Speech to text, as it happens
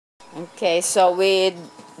Okay, so with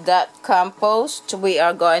that compost, we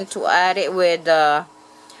are going to add it with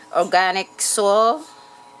organic soil.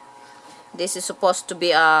 This is supposed to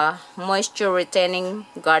be a moisture retaining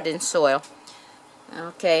garden soil.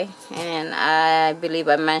 Okay, and I believe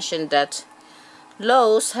I mentioned that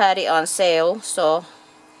Lowe's had it on sale, so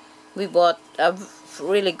we bought a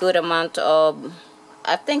really good amount of,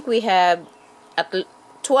 I think we have at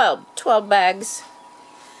 12 bags,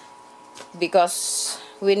 because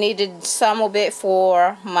we needed some of it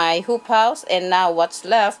for my hoop house, and now what's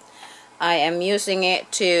left I am using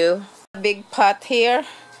it to a big pot here,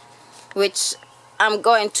 which I'm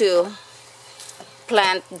going to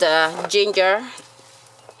plant the ginger,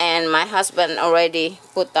 and my husband already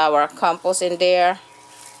put our compost in there,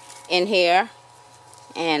 in here,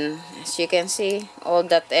 and as you can see, all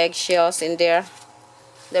that eggshells in there,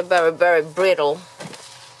 they're very brittle.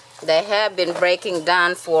 They have been breaking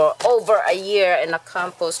down for over a year in a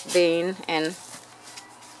compost bin, and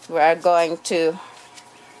we are going to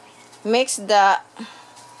mix that.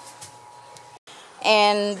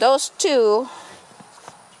 And those two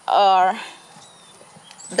are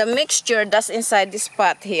the mixture that's inside this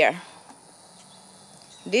pot here.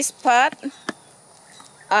 This pot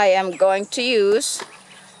I am going to use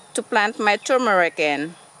to plant my turmeric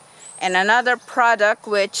in. And another product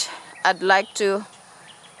which I'd like to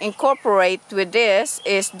incorporate with this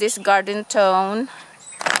is this garden tone,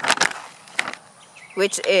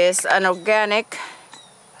 which is an organic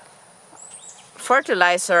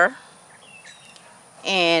fertilizer,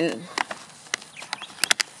 and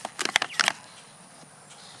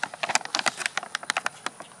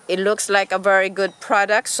it looks like a very good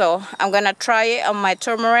product, so I'm gonna try it on my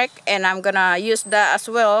turmeric, and I'm gonna use that as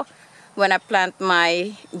well when I plant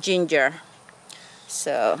my ginger.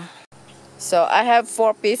 So I have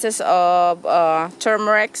 4 pieces of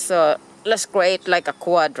turmeric, so let's create like a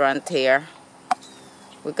quadrant here.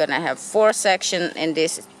 We're gonna have 4 sections in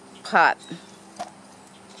this pot,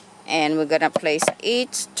 and we're gonna place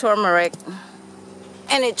each turmeric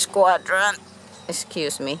in each quadrant.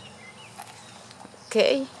 Excuse me.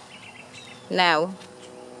 Okay, now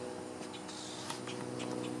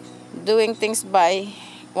doing things by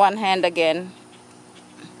one hand again.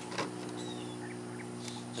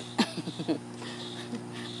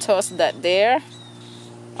 Toss that there.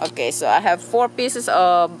 Okay, so I have 4 pieces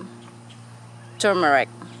of turmeric.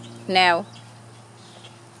 Now,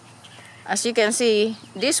 as you can see,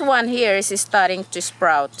 this one here is starting to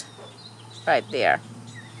sprout right there,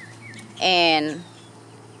 and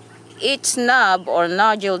each knob or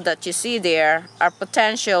nodule that you see there are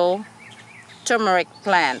potential turmeric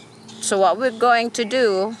plant. So what we're going to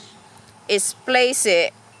do is place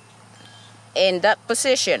it in that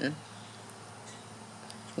position.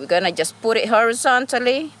 We're gonna just put it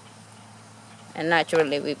horizontally, and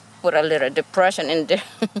naturally we put a little depression in there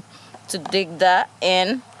to dig that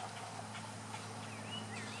in.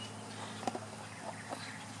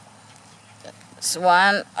 That's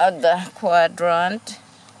one of the quadrant.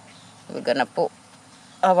 We're gonna put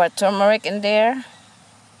our turmeric in there,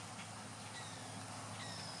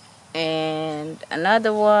 and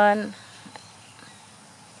another one,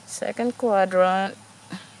 second quadrant,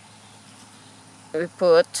 we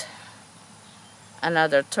put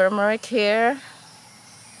another turmeric here.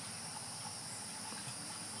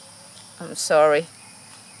 I'm sorry,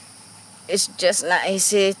 it's just not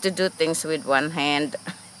easy to do things with one hand.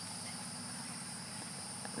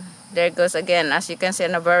 There it goes again. As you can see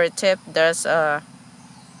on the very tip, there's a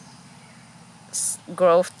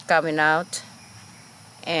growth coming out,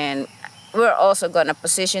 and we're also gonna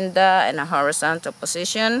position that in a horizontal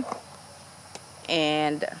position,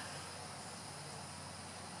 and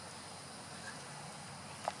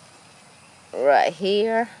right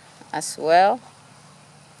here as well.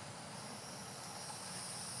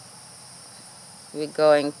 We're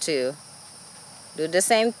going to do the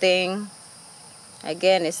same thing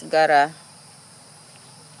again. It's got a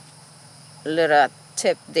little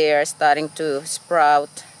tip there starting to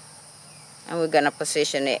sprout, and we're gonna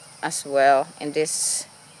position it as well in this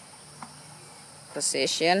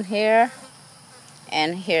position here.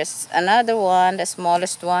 And here's another one, the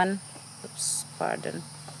smallest one. Oops, pardon.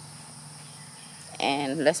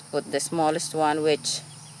 And let's put the smallest one, which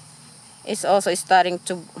is also starting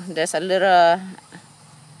to, there's a little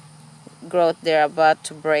growth there about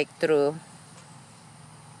to break through.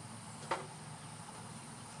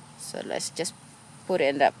 So let's just put it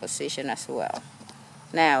in that position as well.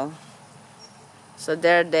 Now, so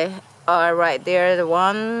there they are right there. The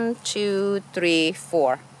 1, 2, 3,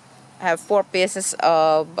 4. I have 4 pieces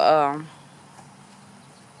of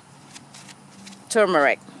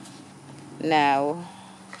turmeric. Now,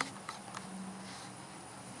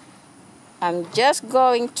 I'm just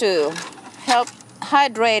going to help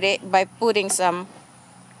hydrate it by putting some.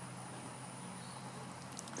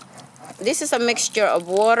 This is a mixture of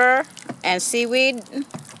water and seaweed.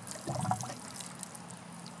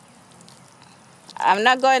 I'm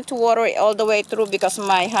not going to water it all the way through because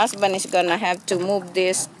my husband is gonna have to move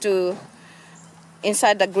this to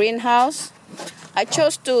inside the greenhouse. I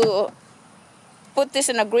chose to put this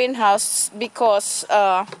in a greenhouse because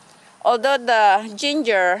although the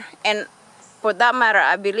ginger, and for that matter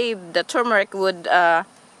I believe the turmeric would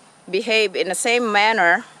behave in the same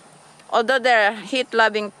manner, although they're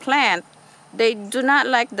heat-loving plant, they do not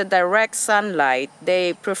like the direct sunlight.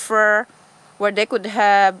 They prefer where they could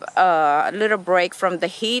have a little break from the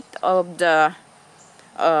heat of the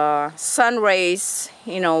sun rays,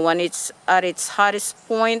 you know, when it's at its hottest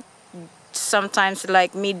point, sometimes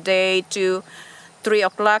like midday to 3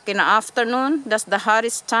 o'clock in the afternoon. That's the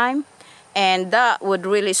hottest time, and that would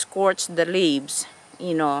really scorch the leaves.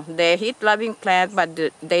 You know, they're heat-loving plant, but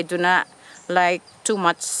they do not like too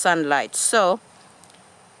much sunlight. So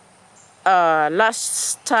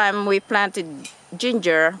last time we planted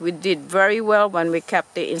ginger, we did very well when we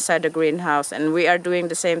kept it inside the greenhouse, and we are doing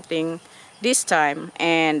the same thing this time.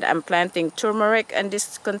 And I'm planting turmeric in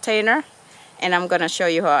this container, and I'm gonna show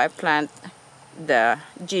you how I plant the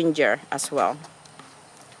ginger as well.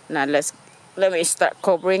 Now let me start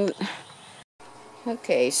covering.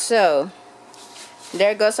 Okay, so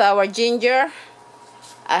there goes our ginger.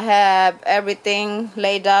 I have everything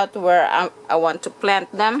laid out where I want to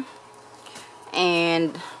plant them,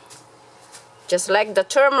 and just like the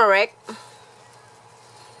turmeric,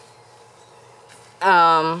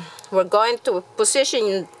 we're going to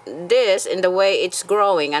position this in the way it's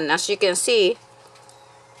growing. And as you can see,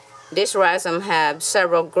 this rhizome have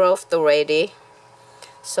several growths already,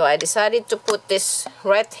 so I decided to put this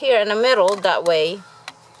right here in the middle. That way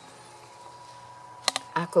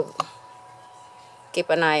I could keep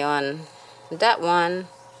an eye on that one,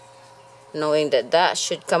 knowing that that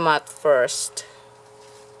should come out first.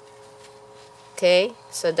 Okay,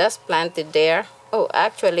 so that's planted there. Oh,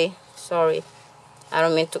 actually, sorry, I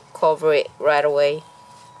don't mean to cover it right away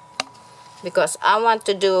because I want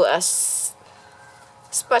to do a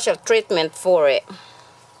special treatment for it.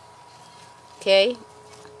 Okay,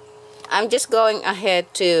 I'm just going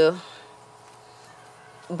ahead to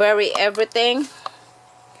bury everything.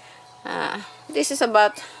 This is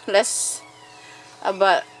about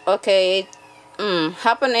okay,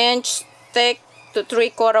 half an inch thick to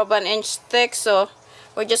 3/4 of an inch thick, so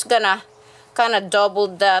we're just gonna kind of double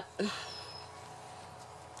that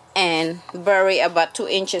and bury about 2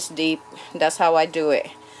 inches deep. That's how I do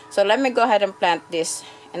it. So let me go ahead and plant this.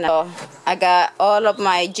 And I got all of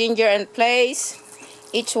my ginger in place.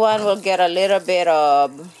 Each one will get a little bit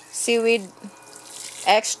of seaweed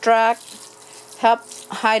extract, help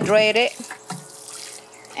hydrate it,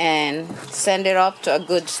 and send it up to a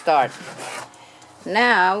good start.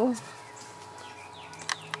 Now,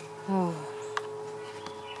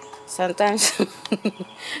 sometimes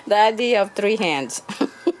the idea of 3 hands.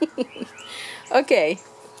 Okay,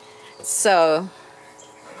 so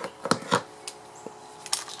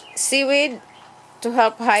seaweed to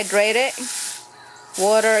help hydrate it,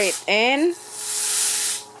 water it in,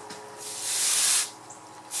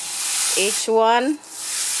 each one.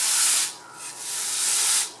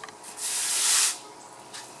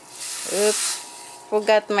 Oops,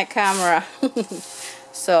 forgot my camera.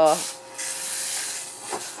 So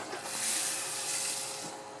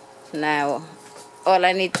now all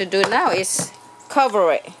I need to do now is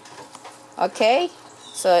cover it. Okay,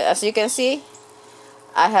 so as you can see,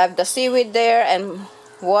 I have the seaweed there and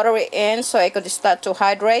water it in so I could start to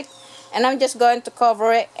hydrate, and I'm just going to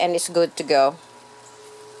cover it and it's good to go.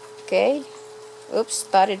 Okay, oops,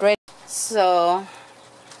 started right. So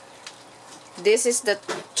this is the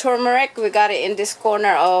turmeric. We got it in this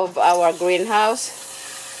corner of our greenhouse,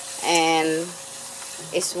 and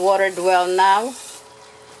it's watered well now.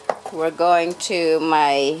 We're going to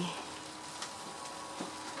my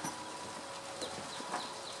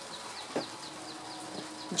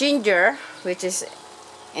ginger, which is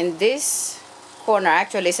in this corner.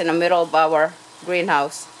 Actually, it's in the middle of our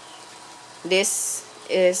greenhouse. This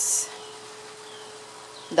is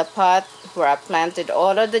the pot where I planted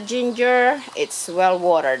all of the ginger. It's well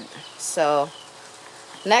watered. So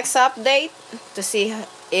next update to see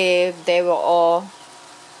if they will all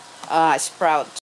sprout.